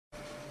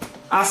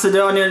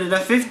Macedonia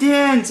 150,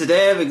 and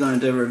today we're going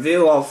to do a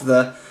review of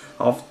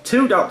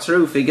two Doctor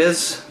Who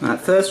figures.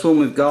 That first one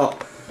we've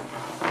got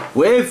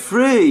Wave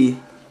 3,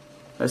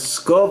 a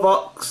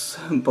Skovox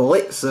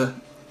Biltzer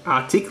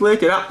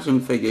articulated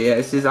action figure. Yeah,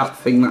 this is that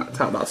thing that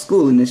talked about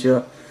school in the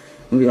show.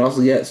 And we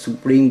also get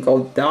Supreme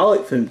God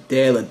Dalek from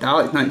Day of the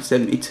Dalek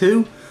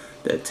 1972,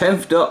 the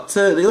 10th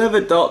Doctor, the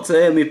 11th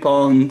Doctor, Amy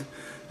Pond,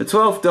 the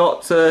 12th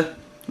Doctor.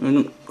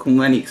 Don't come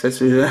with any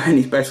accessories or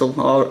any special,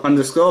 or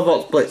under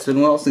Skovox Biltzer. And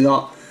we also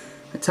got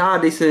a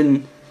TARDIS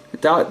and a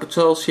Dalek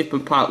Patrol ship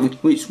and part,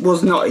 which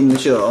was not in the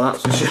show,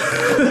 that's for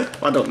sure.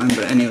 I don't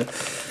remember it anyway.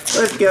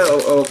 Let's get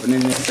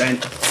opening this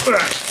then.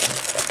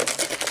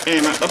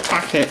 Aim at the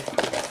packet.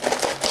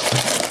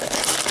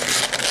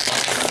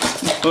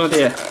 Oh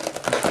dear.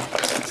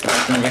 It's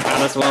going to be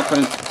hard as well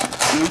than I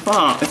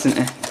thought, isn't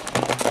it?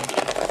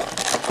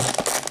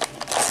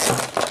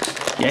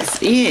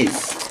 Yes, it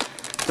is.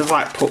 They've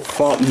like put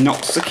Fort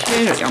Knox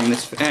security on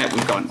this. We've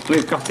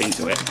got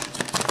into it.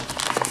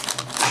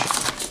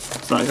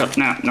 So I got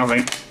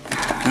nothing.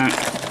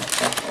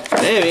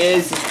 There he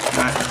is.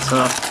 Right, so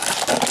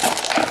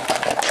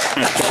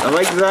let's get the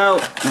legs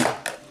out.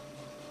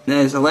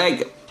 There's a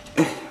leg.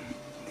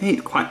 He's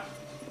quite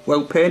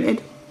well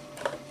painted.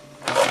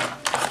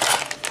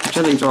 I'm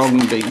sure these are all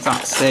going to be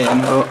exact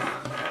same, but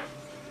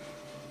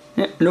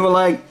yeah, another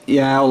leg.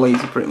 Yeah, all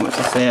these are pretty much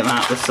the same,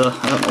 aren't they? So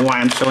I don't know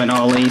why I'm showing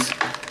all these.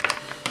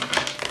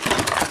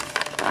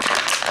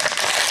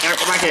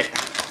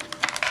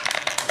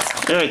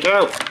 There we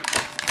go.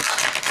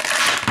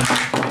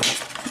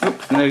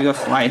 Oops, there we go,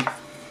 slide.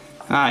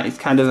 Alright, it's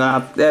kind of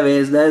there he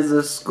is, there's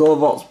the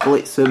Skovox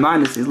Biltzer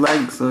minus his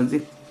legs, so is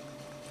he?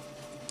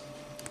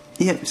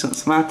 Yep, he's got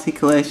some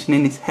articulation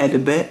in his head a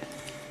bit.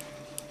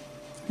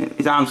 Yep,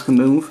 his arms can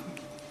move.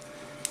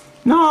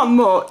 Not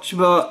much,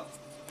 but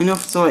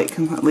enough so it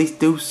can at least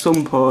do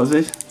some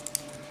poses.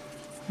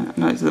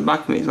 Now it's at the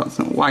back of it, he's got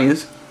some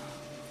wires.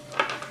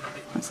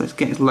 Let's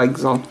get his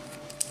legs on.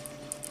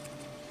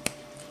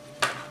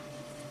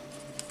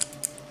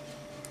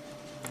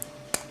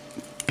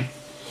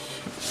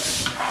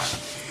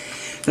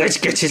 Let's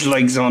get his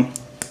legs on.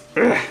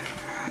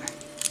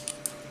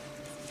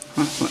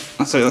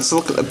 So let's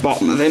look at the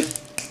bottom of him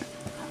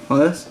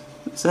first.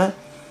 What's that?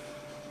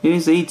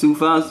 Here's the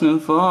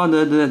 2004.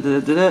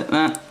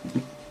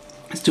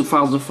 It's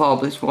 2004,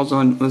 but this was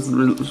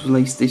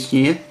released this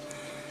year.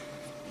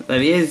 There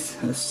he is,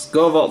 a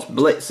Skovox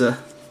Biltzer.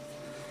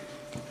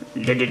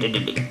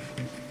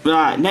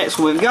 Right, next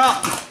one we've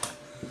got.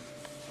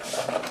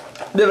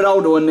 Bit of an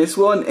older one. This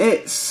one.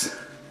 It's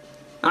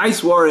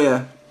Ice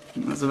Warrior.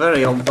 That's a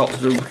very old Doctor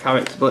Who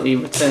character, but he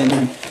returned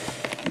in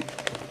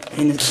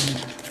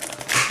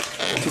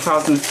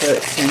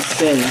 2013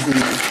 series, isn't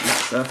it?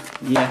 So,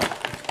 yeah.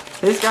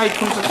 This guy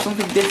comes with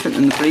something different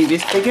than the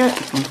previous figure.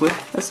 He comes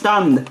with a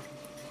stand.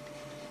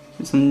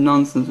 There's some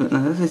nonsense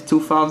written there. This is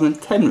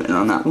 2010 written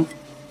on that one.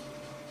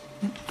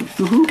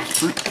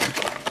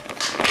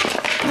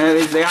 There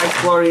is the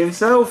Ice Warrior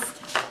himself.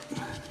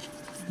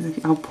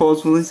 How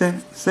posable is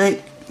it?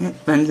 See? Yeah,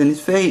 bends in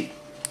his feet.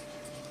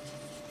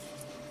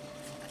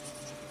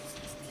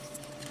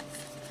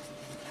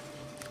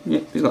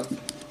 Yep, he's got.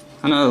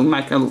 I know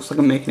Michael looks like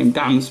I'm making him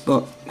dance,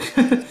 but.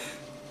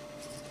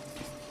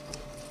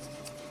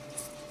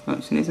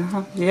 What's in his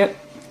hand? Yep.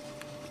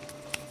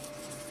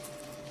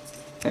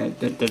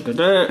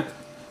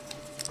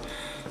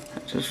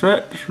 Just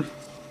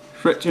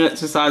stretching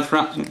exercise for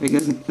action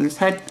figures. His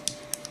head.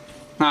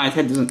 No, his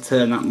head doesn't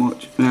turn that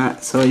much. Right,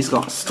 so he's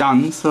got a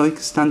stand, so he can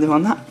stand him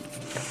on that.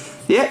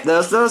 Yep,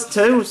 there's those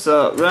two.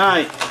 So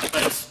right,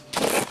 let's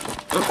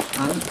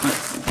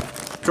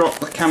drop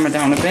the camera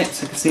down a bit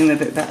so you can see him a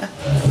bit better.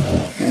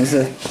 There's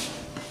a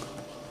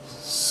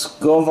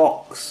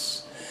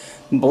Skovox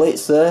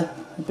Biltzer,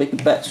 a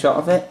big better shot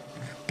of it.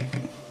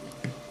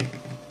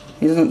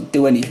 He doesn't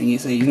do anything, you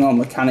see, he's not a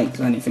mechanic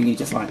or anything, he's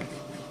just like.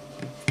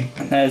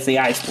 And there's the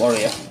Ice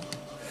Warrior.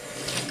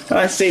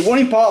 Let's see, one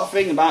important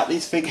thing about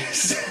these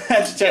figures, I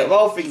have to check with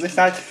all things this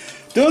time,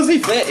 does he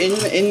fit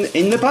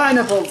in the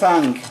pineapple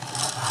tank?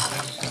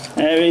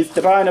 There is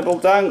the pineapple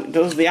tank,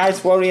 does the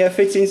Ice Warrior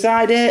fit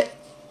inside it?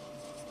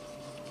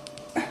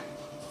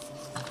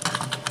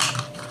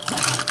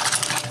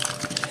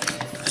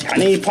 Can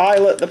he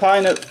pilot the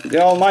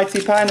almighty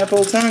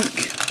pineapple tank?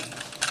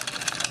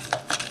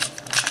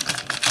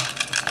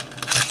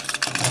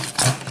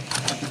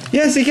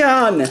 Yes he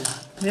can!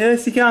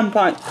 Yes he can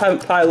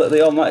pilot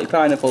the almighty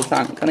pineapple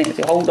tank. Can he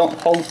actually hold the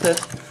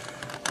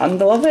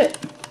handle of it?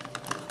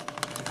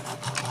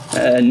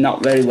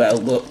 Not very well,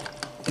 but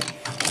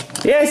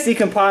yes, he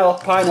can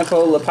pilot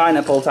the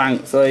pineapple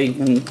tank, so he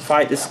can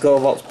fight the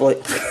Skovox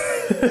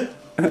Biltzer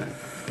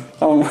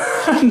on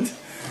land.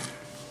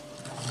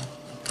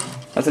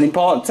 That's an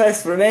important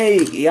test for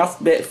me. He has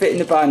to fit in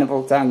the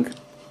pineapple tank.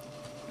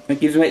 It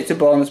gives him extra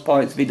bonus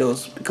points if he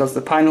does, because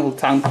the pineapple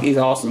tank is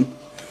awesome.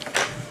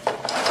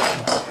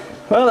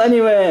 Well,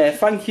 anyway,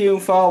 thank you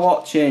for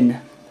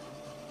watching.